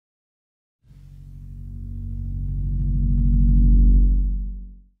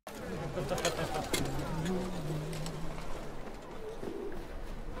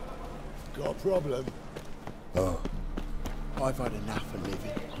problem. Oh. I've had enough of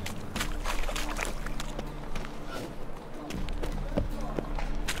living.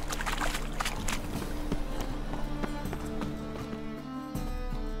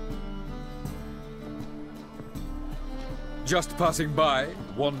 Just passing by,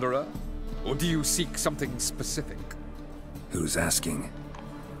 wanderer? Or do you seek something specific? Who's asking?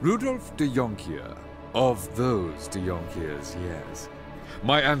 Rudolf de Jonkheer. Of those de Jonkheers, yes.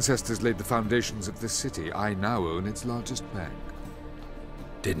 My ancestors laid the foundations of this city. I now own its largest bank.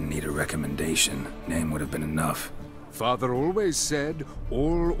 Didn't need a recommendation. Name would have been enough. Father always said,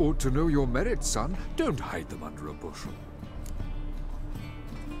 all ought to know your merits, son. Don't hide them under a bushel.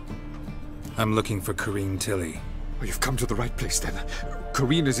 I'm looking for Corinne Tilly. Oh, you've come to the right place, then.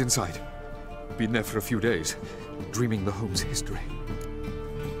 Corinne is inside. Been there for a few days, dreaming the home's history.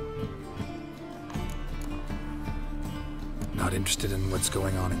 Not interested in what's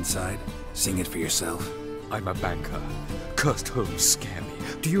going on inside? Seeing it for yourself? I'm a banker. Cursed homes scare me.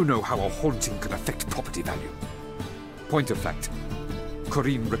 Do you know how a haunting can affect property value? Point of fact,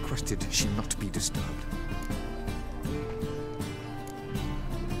 Corinne requested she not be disturbed.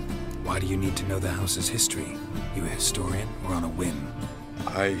 Why do you need to know the house's history? You a historian or on a whim?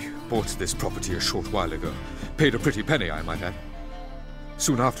 I bought this property a short while ago. Paid a pretty penny, I might add.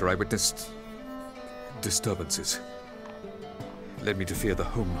 Soon after, I witnessed disturbances. Led me to fear the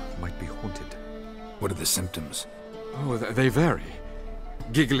home might be haunted. What are the symptoms? Oh, they vary.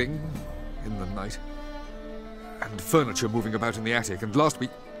 Giggling in the night. And furniture moving about in the attic. And last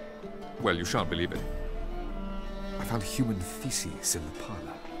week, well, you shan't believe it, I found human feces in the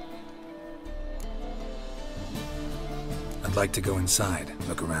parlor. I'd like to go inside,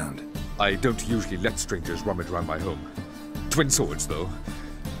 look around. I don't usually let strangers rummage around my home. Twin swords, though.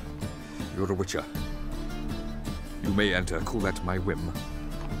 You're a witcher. You may enter, call that my whim.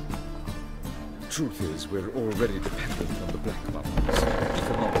 Truth is, we're already dependent on the black markets,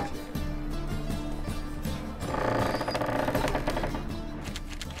 economically.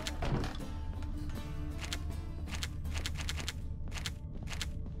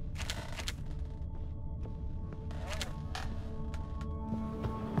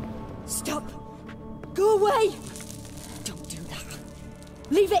 Stop! Go away! Don't do that.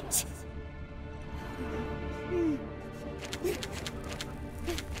 Leave it!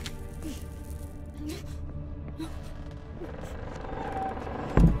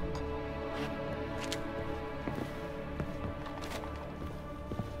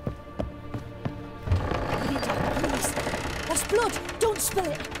 Please. That's blood! Don't spill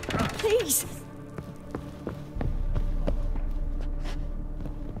it! Please!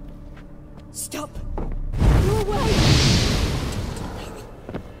 Stop! Go away!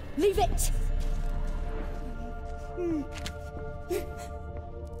 Leave it!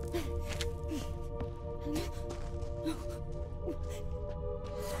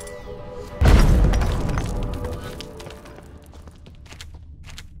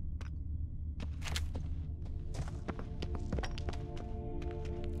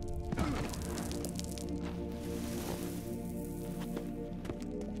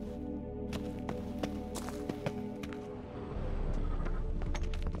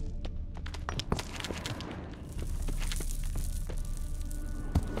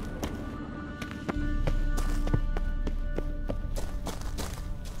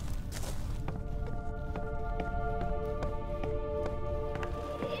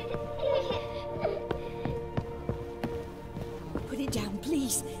 Put it down,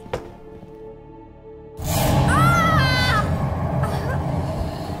 please.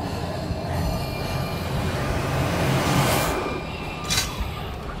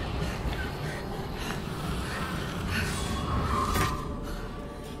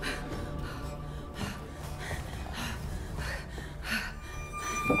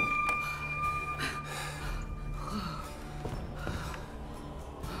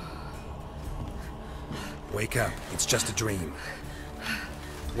 Wake up, it's just a dream.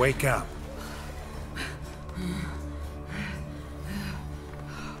 Wake up.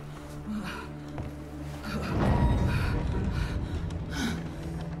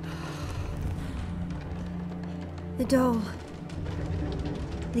 The doll.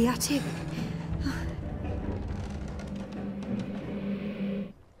 The attic.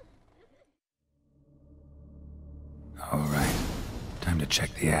 All right, time to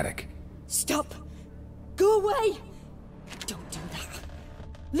check the attic. Stop! Go away! Don't do that.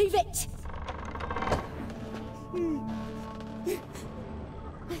 Leave it!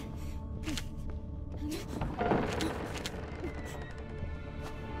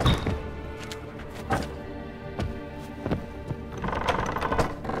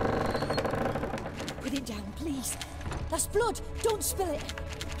 blood! Don't spill it!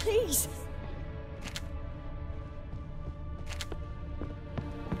 Please!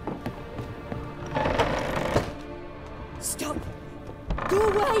 Stop! Go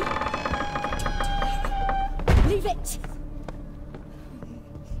away! Leave it!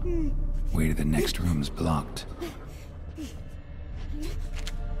 Way to the next room's blocked.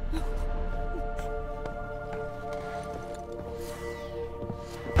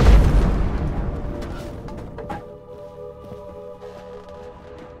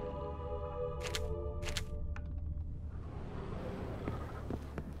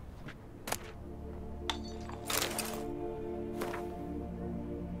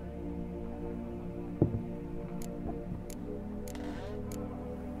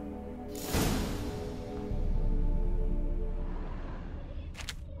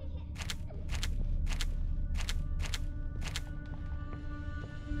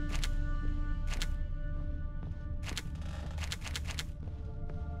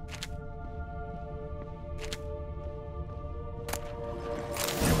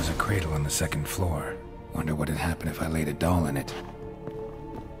 Cradle on the second floor. Wonder what would happen if I laid a doll in it.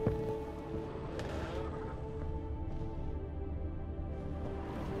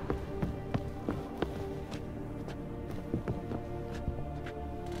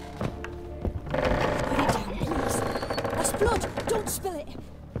 Put it down, please. That's blood! Don't spill it!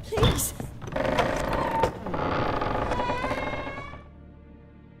 Please!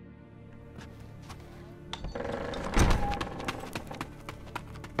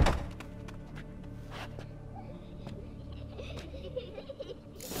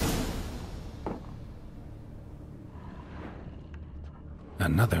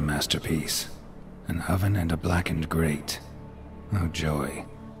 Another masterpiece. An oven and a blackened grate. Oh joy.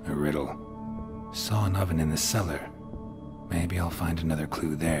 A riddle. Saw an oven in the cellar. Maybe I'll find another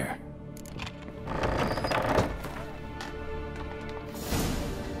clue there.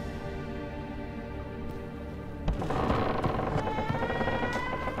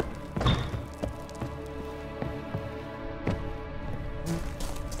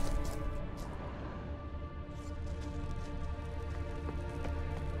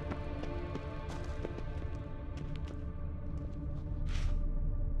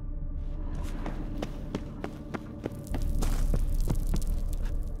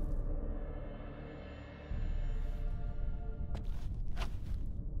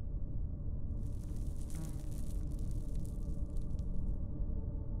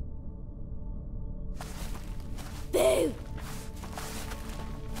 Boo!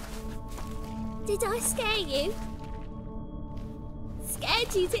 Did I scare you?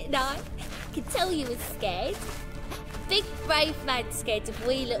 Scared you, didn't I? I can tell you was scared. Big brave man scared of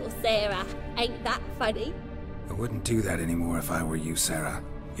wee little Sarah. Ain't that funny? I wouldn't do that anymore if I were you, Sarah.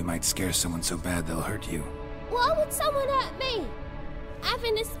 You might scare someone so bad they'll hurt you. Why would someone hurt me?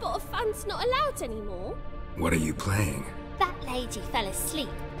 Having a spot of fun's not allowed anymore. What are you playing? That lady fell asleep,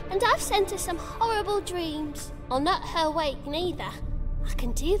 and I've sent her some horrible dreams. I'll not her wake neither. I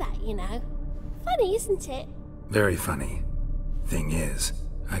can do that, you know. Funny, isn't it? Very funny. Thing is,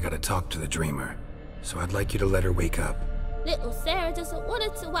 I gotta talk to the dreamer, so I'd like you to let her wake up. Little Sarah doesn't want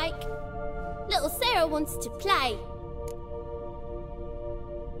her to wake. Little Sarah wants to play.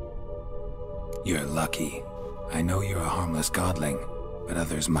 You're lucky. I know you're a harmless godling, but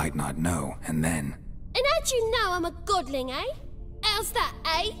others might not know, and then... And how'd you know I'm a godling, eh? How's that,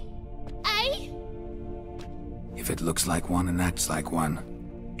 eh? Eh? If it looks like one and acts like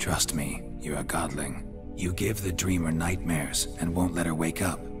one, trust me, you're a godling. You give the dreamer nightmares and won't let her wake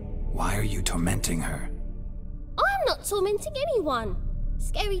up. Why are you tormenting her? I'm not tormenting anyone.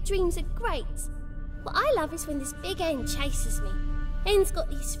 Scary dreams are great. What I love is when this big hen chases me. Hen's got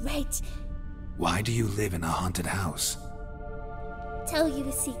these red... Why do you live in a haunted house? Tell you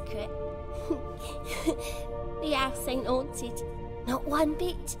a secret. The house ain't haunted. Not one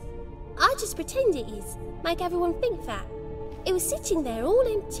bit. I just pretend it is. Make everyone think that. It was sitting there all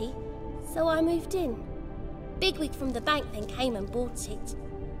empty, so I moved in. Bigwig from the bank then came and bought it.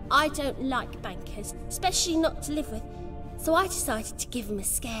 I don't like bankers, especially not to live with, so I decided to give him a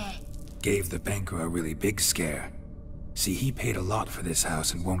scare. Gave the banker a really big scare. See, he paid a lot for this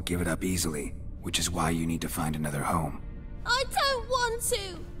house and won't give it up easily, which is why you need to find another home. I don't want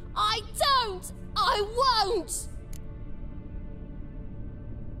to! I don't! I won't!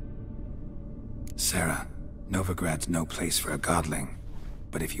 Sarah, Novigrad's no place for a godling.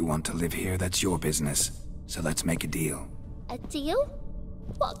 But if you want to live here, that's your business. So let's make a deal. A deal?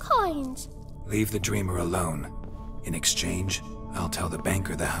 What kind? Leave the dreamer alone. In exchange, I'll tell the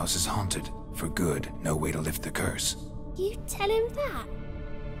banker the house is haunted. For good, no way to lift the curse. You tell him that?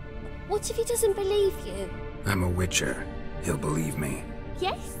 What if he doesn't believe you? I'm a witcher. He'll believe me.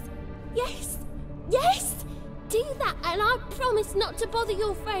 Yes, yes, yes! Do that and I promise not to bother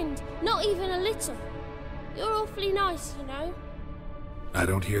your friend, not even a little. You're awfully nice, you know. I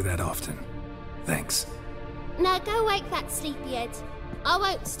don't hear that often. Thanks. Now go wake that sleepyhead. I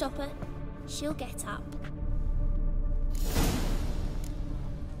won't stop her. She'll get up.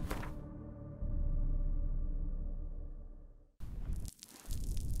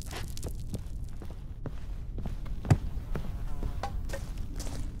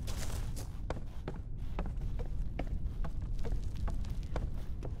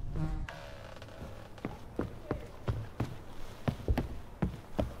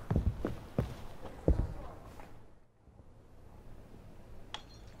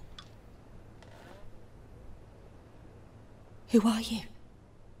 Who are you?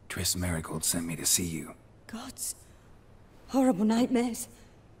 Triss Marigold sent me to see you. Gods. Horrible nightmares.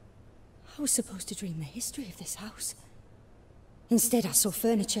 I was supposed to dream the history of this house. Instead, I saw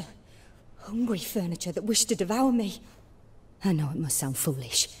furniture. Hungry furniture that wished to devour me. I know it must sound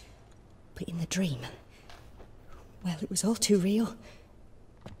foolish, but in the dream, well, it was all too real.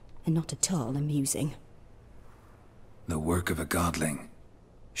 And not at all amusing. The work of a godling.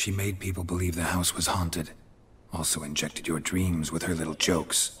 She made people believe the house was haunted. Also injected your dreams with her little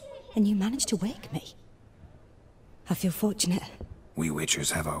jokes. And you managed to wake me. I feel fortunate. We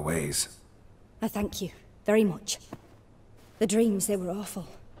Witchers have our ways. I thank you, very much. The dreams, they were awful.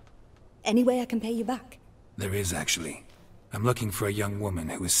 Any way I can pay you back? There is, actually. I'm looking for a young woman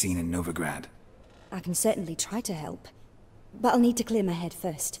who was seen in Novigrad. I can certainly try to help. But I'll need to clear my head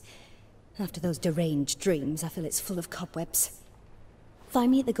first. After those deranged dreams, I feel it's full of cobwebs.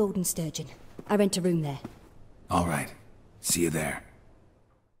 Find me at the Golden Sturgeon. I rent a room there. All right. See you there.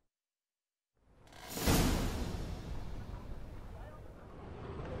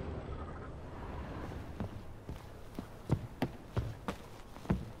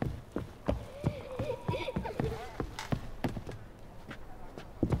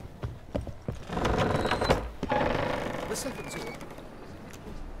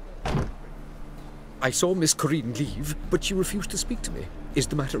 I saw Miss Corinne leave, but she refused to speak to me. Is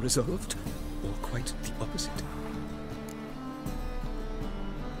the matter resolved? Or quite the opposite?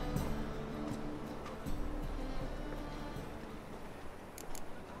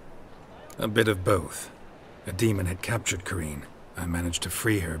 A bit of both. A demon had captured Corinne. I managed to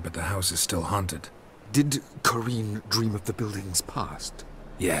free her, but the house is still haunted. Did Corinne dream of the building's past?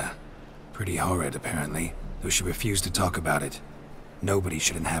 Yeah. Pretty horrid, apparently, though she refused to talk about it. Nobody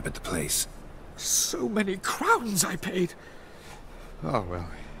should inhabit the place. So many crowns I paid! Oh, well.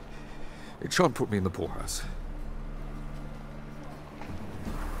 It shan't put me in the poorhouse.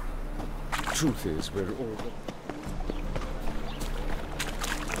 Truth is, we're all...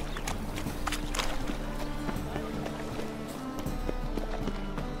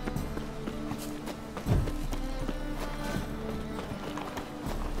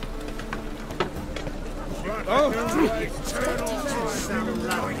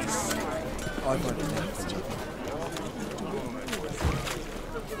 I've had enough.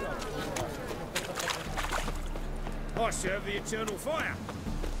 I serve the eternal fire.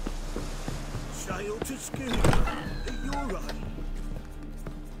 Sail to Skinner. You're right.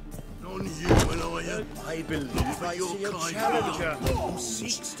 Non-human, are you? I believe I see a challenger who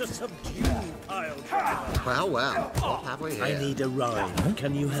seeks to subdue Pile Driver. Well, well, what have we here? I need a rhyme.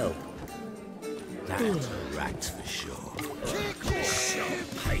 Can you help? That's a rat for sure.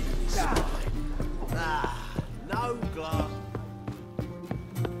 Champagne in his spine. Ah, no glass.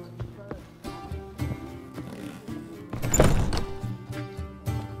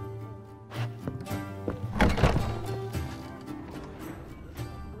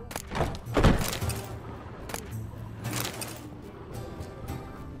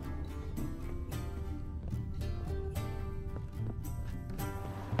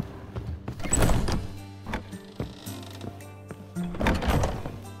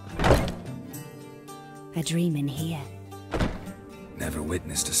 I dream in here. Never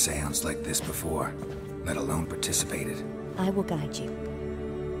witnessed a seance like this before, let alone participated. I will guide you.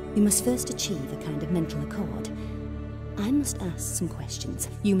 You must first achieve a kind of mental accord. I must ask some questions.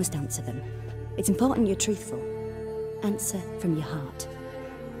 You must answer them. It's important you're truthful. Answer from your heart.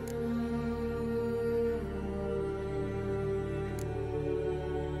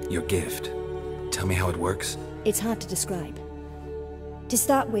 Your gift. Tell me how it works. It's hard to describe. To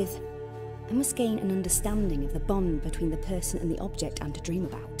start with, I must gain an understanding of the bond between the person and the object I'm to dream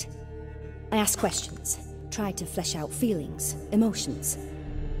about. I ask questions, try to flesh out feelings, emotions.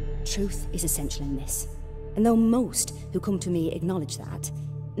 Truth is essential in this, and though most who come to me acknowledge that,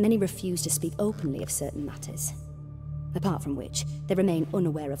 many refuse to speak openly of certain matters. Apart from which, they remain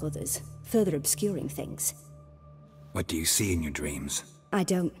unaware of others, further obscuring things. What do you see in your dreams? I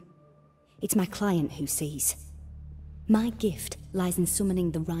don't. It's my client who sees. My gift lies in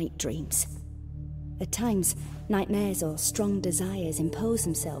summoning the right dreams. At times, nightmares or strong desires impose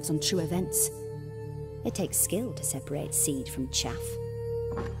themselves on true events. It takes skill to separate seed from chaff.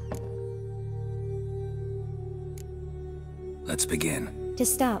 Let's begin. To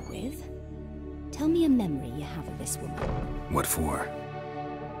start with, tell me a memory you have of this woman. What for?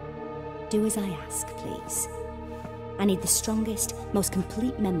 Do as I ask, please. I need the strongest, most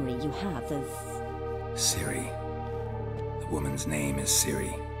complete memory you have of... Ciri. The woman's name is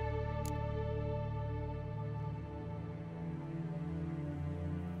Ciri.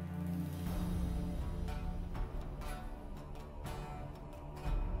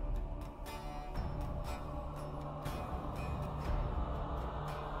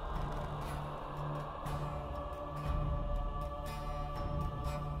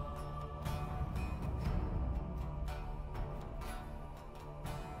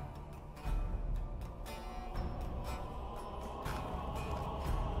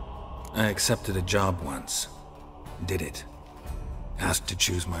 I accepted a job once. Did it. Asked to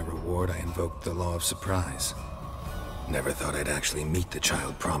choose my reward, I invoked the law of surprise. Never thought I'd actually meet the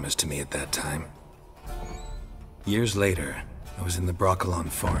child promised to me at that time. Years later, I was in the Broccolon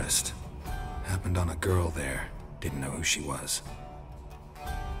forest. Happened on a girl there. Didn't know who she was.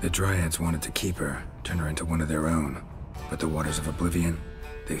 The Dryads wanted to keep her, turn her into one of their own. But the Waters of Oblivion,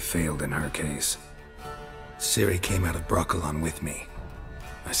 they failed in her case. Ciri came out of Broccolon with me.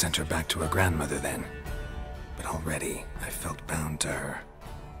 I sent her back to her grandmother then, but already I felt bound to her.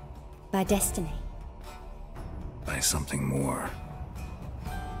 By destiny. By something more.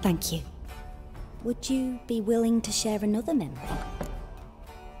 Thank you. Would you be willing to share another memory?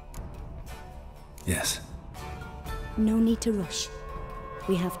 Yes. No need to rush.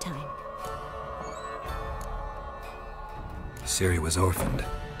 We have time. Ciri was orphaned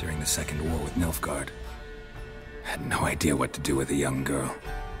during the Second War with Nilfgaard. Had no idea what to do with a young girl.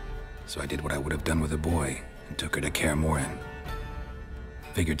 So I did what I would have done with a boy and took her to Kaer Morhen.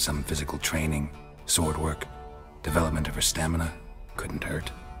 Figured some physical training, sword work, development of her stamina couldn't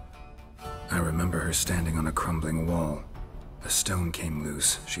hurt. I remember her standing on a crumbling wall. A stone came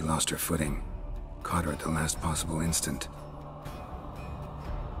loose, she lost her footing. Caught her at the last possible instant.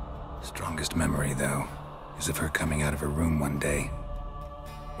 Strongest memory, though, is of her coming out of her room one day,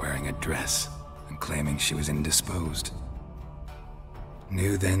 wearing a dress and claiming she was indisposed.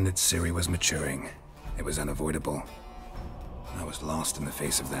 Knew then that Ciri was maturing. It was unavoidable. I was lost in the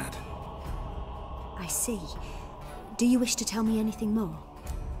face of that. I see. Do you wish to tell me anything more?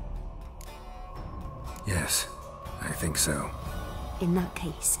 Yes, I think so. In that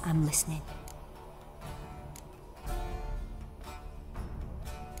case, I'm listening.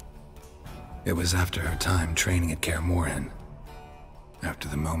 It was after her time training at Kaer Morhen. After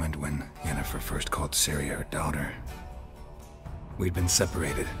the moment when Yennefer first called Ciri her daughter. We'd been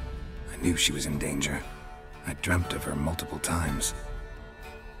separated. I knew she was in danger. I dreamt of her multiple times.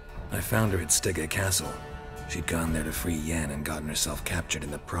 I found her at Stygga Castle. She'd gone there to free Yen and gotten herself captured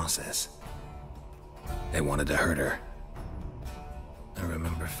in the process. They wanted to hurt her. I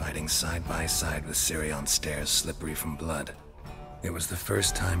remember fighting side by side with Ciri on stairs slippery from blood. It was the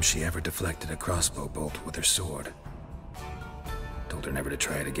first time she ever deflected a crossbow bolt with her sword. Told her never to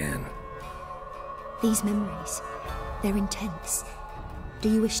try it again. These memories, they're intense. Do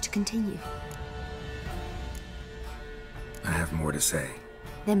you wish to continue? I have more to say.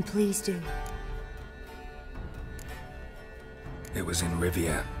 Then please do. It was in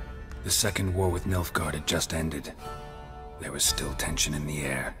Rivia. The Second War with Nilfgaard had just ended. There was still tension in the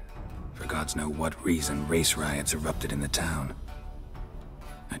air. For gods know what reason, race riots erupted in the town.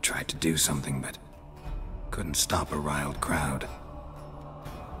 I tried to do something, but couldn't stop a riled crowd.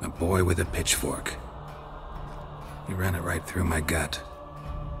 A boy with a pitchfork. He ran it right through my gut.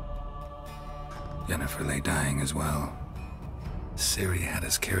 Yennefer lay dying as well. Ciri had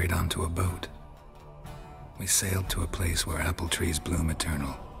us carried onto a boat. We sailed to a place where apple trees bloom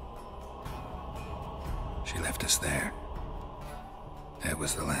eternal. She left us there. That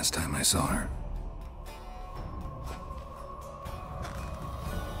was the last time I saw her.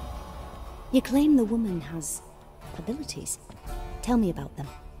 You claim the woman has abilities. Tell me about them.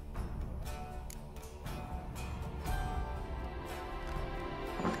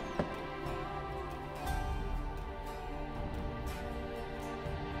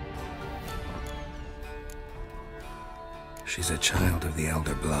 She's a child of the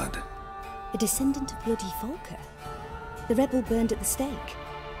Elder Blood. A descendant of bloody Volker. The rebel burned at the stake.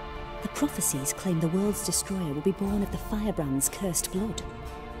 The prophecies claim the world's destroyer will be born of the firebrand's cursed blood.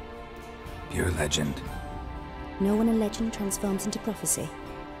 Pure legend. Know when a legend transforms into prophecy?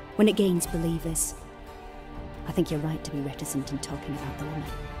 When it gains believers. I think you're right to be reticent in talking about the woman.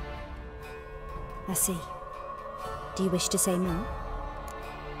 I see. Do you wish to say more?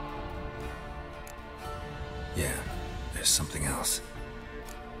 Yeah, there's something else.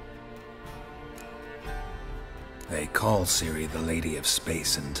 They call Ciri the Lady of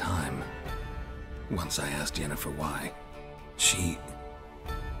Space and Time. Once I asked Yennefer why. She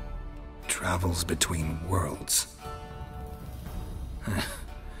travels between worlds.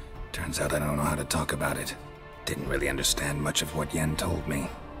 Turns out I don't know how to talk about it. Didn't really understand much of what Yen told me.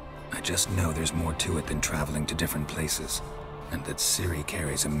 I just know there's more to it than traveling to different places, and that Ciri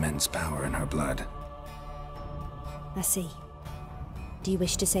carries immense power in her blood. I see. Do you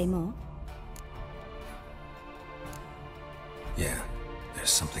wish to say more? Yeah, there's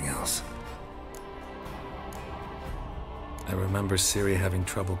something else. I remember Ciri having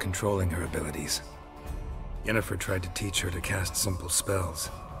trouble controlling her abilities. Yennefer tried to teach her to cast simple spells,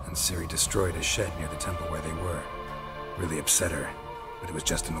 and Ciri destroyed a shed near the temple where they were. Really upset her, but it was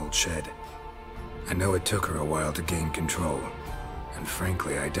just an old shed. I know it took her a while to gain control, and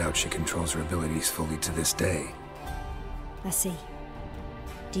frankly, I doubt she controls her abilities fully to this day. I see.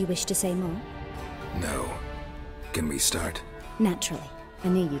 Do you wish to say more? No. Can we start? Naturally. I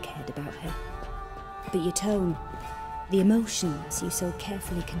knew you cared about her. But your tone, the emotions you so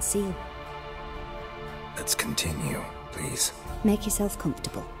carefully conceal. Let's continue, please. Make yourself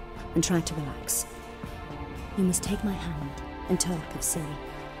comfortable and try to relax. You must take my hand and talk of Ciri.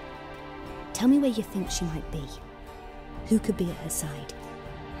 Tell me where you think she might be. Who could be at her side?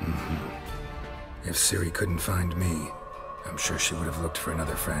 If Ciri couldn't find me, I'm sure she would have looked for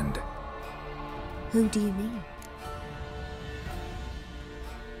another friend. Who do you mean?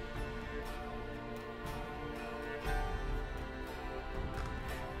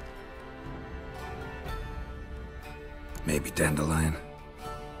 Maybe Dandelion.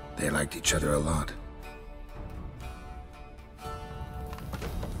 They liked each other a lot.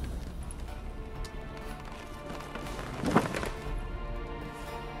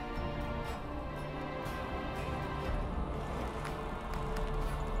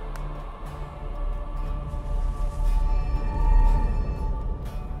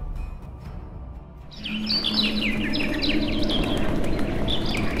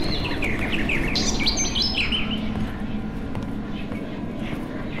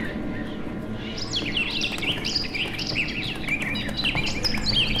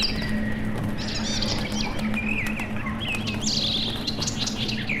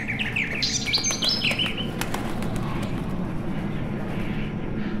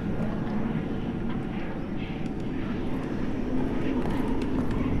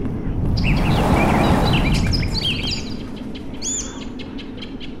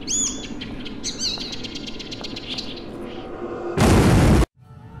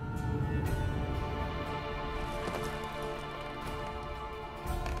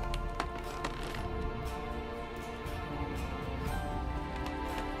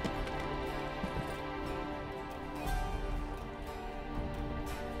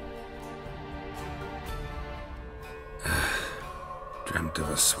 Dreamt of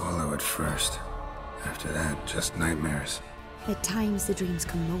a swallow at first. After that, just nightmares. At times the dreams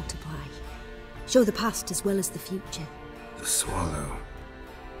can multiply. Show the past as well as the future. The swallow.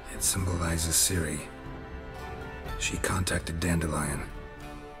 It symbolizes Ciri. She contacted Dandelion.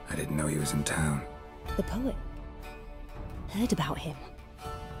 I didn't know he was in town. The poet. Heard about him.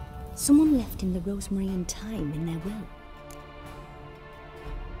 Someone left him the rosemary and thyme in their will.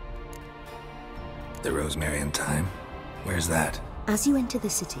 The rosemary and thyme? Where's that? As you enter the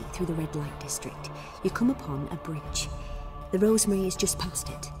city through the red light district, you come upon a bridge. The rosemary is just past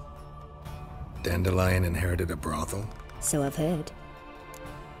it. Dandelion inherited a brothel? So I've heard.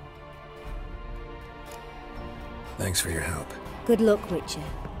 Thanks for your help. Good luck, Witcher.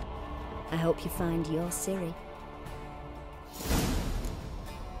 I hope you find your Ciri.